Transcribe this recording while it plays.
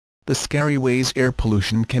the scary ways air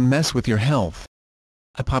pollution can mess with your health.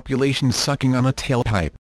 A population sucking on a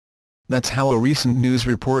tailpipe. That's how a recent news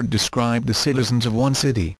report described the citizens of one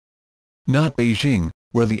city. Not Beijing,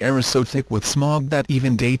 where the air is so thick with smog that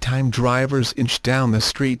even daytime drivers inch down the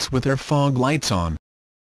streets with their fog lights on.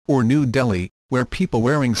 Or New Delhi, where people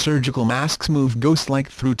wearing surgical masks move ghost-like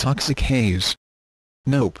through toxic haze.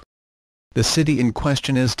 Nope. The city in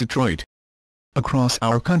question is Detroit. Across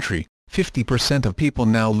our country, 50% of people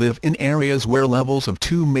now live in areas where levels of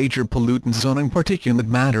two major pollutants zoning particulate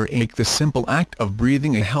matter make the simple act of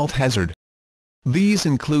breathing a health hazard. These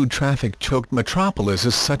include traffic-choked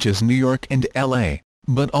metropolises such as New York and LA,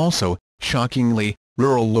 but also, shockingly,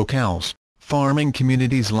 rural locales, farming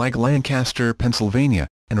communities like Lancaster, Pennsylvania,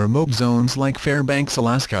 and remote zones like Fairbanks,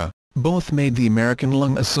 Alaska, both made the American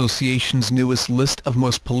Lung Association's newest list of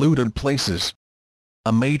most polluted places.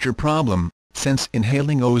 A major problem, since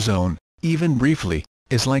inhaling ozone, even briefly,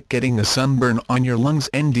 is like getting a sunburn on your lungs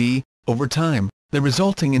and over time, the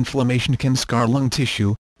resulting inflammation can scar lung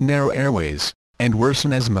tissue, narrow airways, and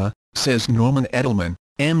worsen asthma, says Norman Edelman,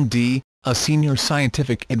 MD, a senior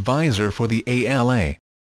scientific advisor for the ALA.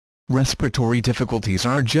 Respiratory difficulties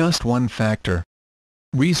are just one factor.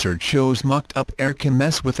 Research shows mucked-up air can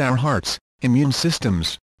mess with our hearts, immune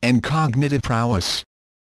systems, and cognitive prowess.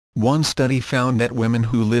 One study found that women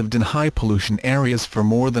who lived in high-pollution areas for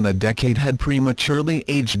more than a decade had prematurely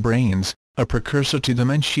aged brains, a precursor to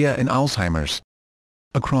dementia and Alzheimer's.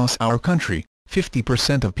 Across our country,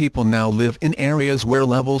 50% of people now live in areas where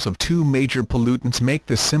levels of two major pollutants make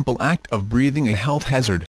the simple act of breathing a health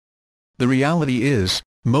hazard. The reality is,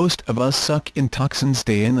 most of us suck in toxins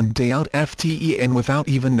day in and day out FTEN without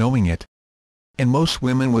even knowing it. And most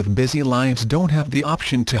women with busy lives don't have the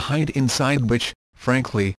option to hide inside, which,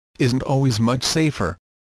 frankly, isn't always much safer.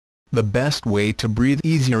 The best way to breathe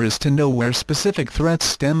easier is to know where specific threats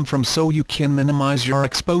stem from so you can minimize your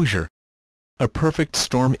exposure. A perfect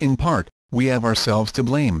storm in part, we have ourselves to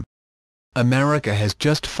blame. America has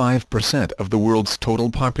just 5% of the world's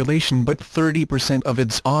total population but 30% of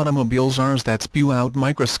its automobiles that spew out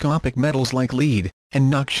microscopic metals like lead, and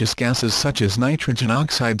noxious gases such as nitrogen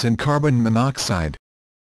oxides and carbon monoxide.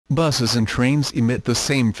 Buses and trains emit the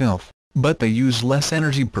same filth, but they use less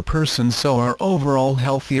energy per person, so are overall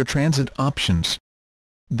healthier transit options.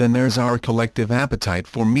 Then there's our collective appetite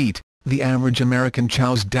for meat. The average American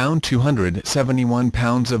chows down 271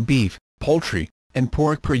 pounds of beef, poultry, and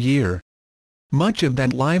pork per year. Much of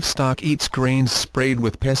that livestock eats grains sprayed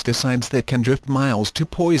with pesticides that can drift miles to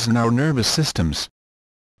poison our nervous systems.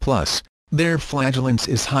 Plus, their flagellance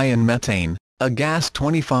is high in methane, a gas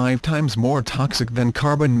 25 times more toxic than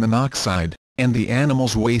carbon monoxide, and the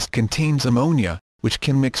animal's waste contains ammonia, which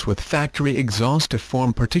can mix with factory exhaust to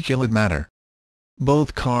form particulate matter.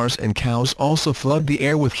 Both cars and cows also flood the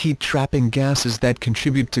air with heat-trapping gases that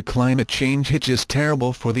contribute to climate change, which is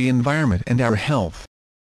terrible for the environment and our health.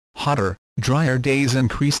 Hotter, drier days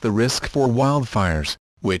increase the risk for wildfires,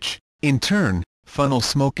 which, in turn, funnel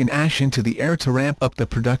smoke and ash into the air to ramp up the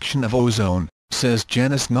production of ozone, says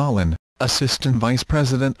Janice Nolan, Assistant Vice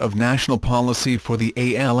President of National Policy for the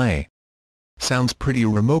ALA. Sounds pretty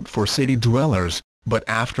remote for city dwellers, but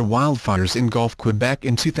after wildfires engulfed Quebec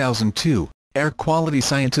in 2002, air quality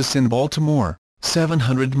scientists in Baltimore,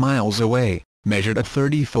 700 miles away, measured a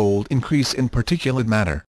 30-fold increase in particulate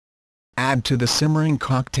matter. Add to the simmering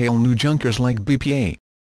cocktail new junkers like BPA.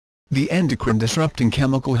 The endocrine-disrupting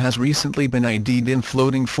chemical has recently been ID'd in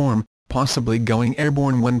floating form, possibly going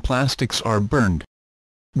airborne when plastics are burned.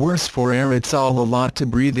 Worse for air, it's all a lot to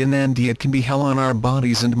breathe in, and it can be hell on our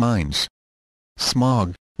bodies and minds.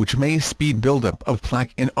 Smog, which may speed buildup of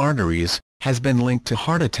plaque in arteries, has been linked to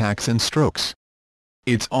heart attacks and strokes.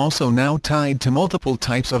 It's also now tied to multiple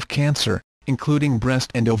types of cancer, including breast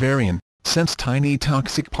and ovarian, since tiny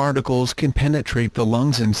toxic particles can penetrate the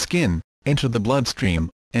lungs and skin, enter the bloodstream,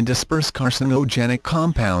 and disperse carcinogenic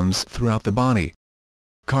compounds throughout the body.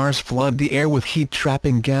 Cars flood the air with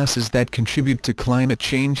heat-trapping gases that contribute to climate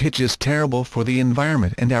change, which is terrible for the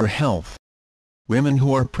environment and our health. Women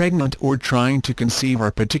who are pregnant or trying to conceive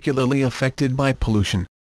are particularly affected by pollution.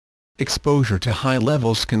 Exposure to high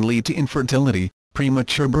levels can lead to infertility,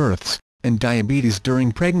 premature births, and diabetes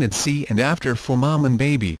during pregnancy and after for mom and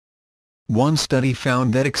baby. One study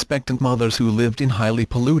found that expectant mothers who lived in highly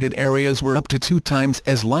polluted areas were up to 2 times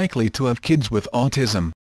as likely to have kids with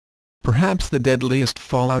autism. Perhaps the deadliest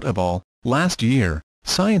fallout of all, last year,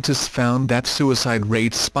 scientists found that suicide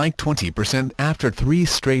rates spiked 20% after 3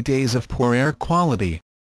 straight days of poor air quality.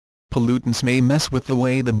 Pollutants may mess with the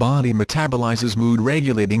way the body metabolizes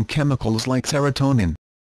mood-regulating chemicals like serotonin.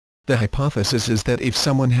 The hypothesis is that if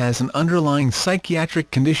someone has an underlying psychiatric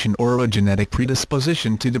condition or a genetic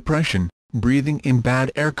predisposition to depression, breathing in bad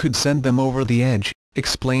air could send them over the edge,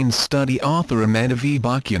 explains study author Amanda V.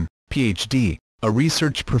 Bakian, Ph.D., a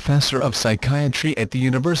research professor of psychiatry at the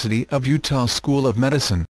University of Utah School of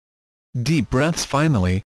Medicine. Deep breaths.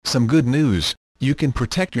 Finally, some good news: you can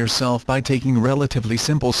protect yourself by taking relatively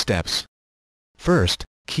simple steps. First,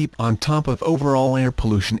 keep on top of overall air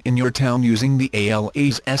pollution in your town using the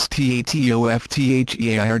ALA's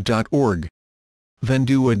statoftheair.org. Then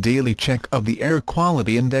do a daily check of the Air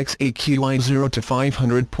Quality Index AQI 0 to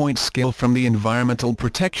 500-point scale from the Environmental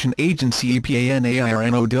Protection Agency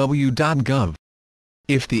EPA/NIRNOW.gov.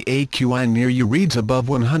 If the AQI near you reads above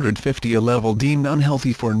 150, a level deemed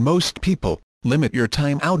unhealthy for most people, limit your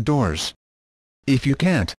time outdoors. If you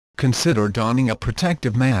can't, consider donning a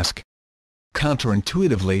protective mask.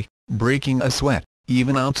 Counterintuitively, breaking a sweat,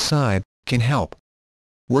 even outside, can help.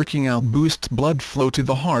 Working out boosts blood flow to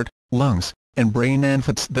the heart, lungs, and brain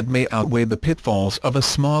benefits that may outweigh the pitfalls of a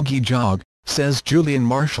smoggy jog, says Julian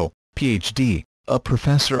Marshall, Ph.D., a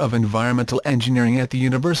professor of environmental engineering at the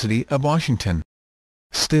University of Washington.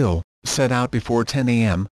 Still, set out before 10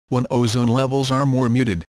 a.m., when ozone levels are more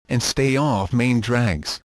muted, and stay off main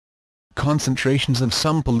drags. Concentrations of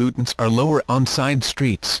some pollutants are lower on side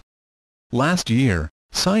streets. Last year,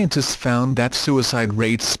 scientists found that suicide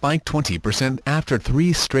rates spiked 20% after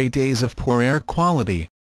 3 straight days of poor air quality.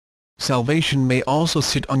 Salvation may also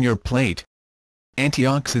sit on your plate.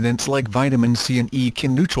 Antioxidants like vitamin C and E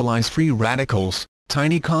can neutralize free radicals,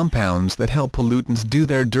 tiny compounds that help pollutants do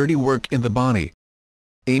their dirty work in the body.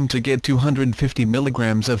 Aim to get 250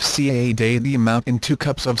 mg of CA a day, the amount in 2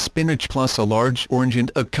 cups of spinach plus a large orange and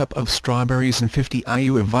a cup of strawberries, and 50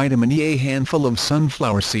 IU of vitamin E, a handful of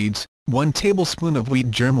sunflower seeds, 1 tablespoon of wheat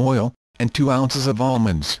germ oil, and 2 ounces of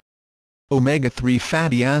almonds. Omega-3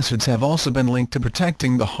 fatty acids have also been linked to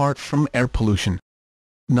protecting the heart from air pollution.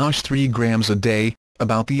 Nosh 3 grams a day,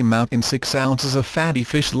 about the amount in 6 ounces of fatty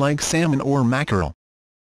fish like salmon or mackerel.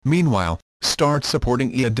 Meanwhile, start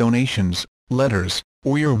supporting EA donations, letters,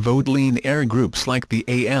 or your vote Lean Air groups like the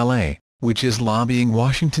ALA, which is lobbying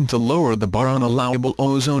Washington to lower the bar on allowable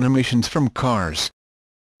ozone emissions from cars.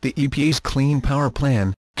 The EPA's Clean Power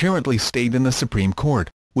Plan, currently stayed in the Supreme Court,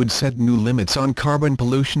 would set new limits on carbon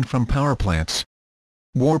pollution from power plants.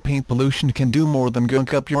 War paint pollution can do more than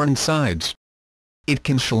gunk up your insides. It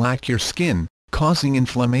can shellac your skin, causing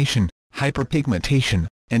inflammation, hyperpigmentation,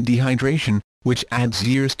 and dehydration, which adds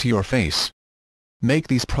years to your face. Make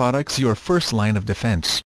these products your first line of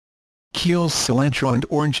defense. Kiehl's cilantro and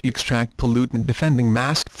orange extract pollutant defending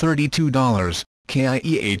mask, $32,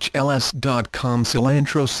 KIEHLS.com.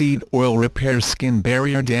 Cilantro seed oil repairs skin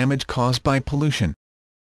barrier damage caused by pollution.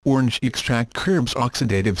 Orange extract curbs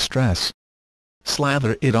oxidative stress.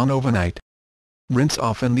 Slather it on overnight. Rinse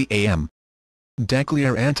off in the AM.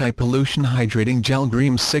 Declear anti-pollution hydrating gel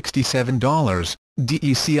cream, $67,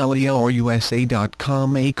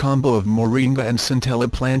 DECLEORUSA.com. A combo of moringa and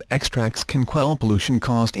centella plant extracts can quell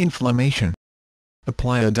pollution-caused inflammation.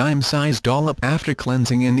 Apply a dime-sized dollop after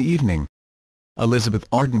cleansing in the evening. Elizabeth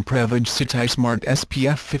Arden Prevage Citi Smart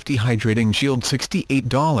SPF 50 Hydrating Shield,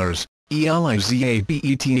 $68,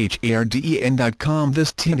 ELIZABETHARDEN.com.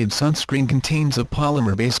 This tinted sunscreen contains a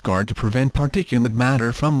polymer-based guard to prevent particulate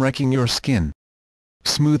matter from wrecking your skin.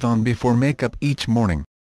 Smooth on before makeup each morning.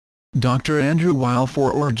 Dr. Andrew Weil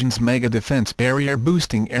for Origins Mega Defense Barrier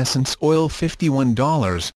Boosting Essence Oil,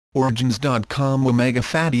 $51, Origins.com. Omega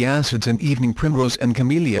fatty acids and evening primrose and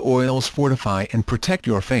camellia oils fortify and protect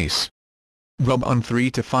your face. Rub on 3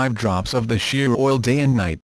 to 5 drops of the shear oil day and night.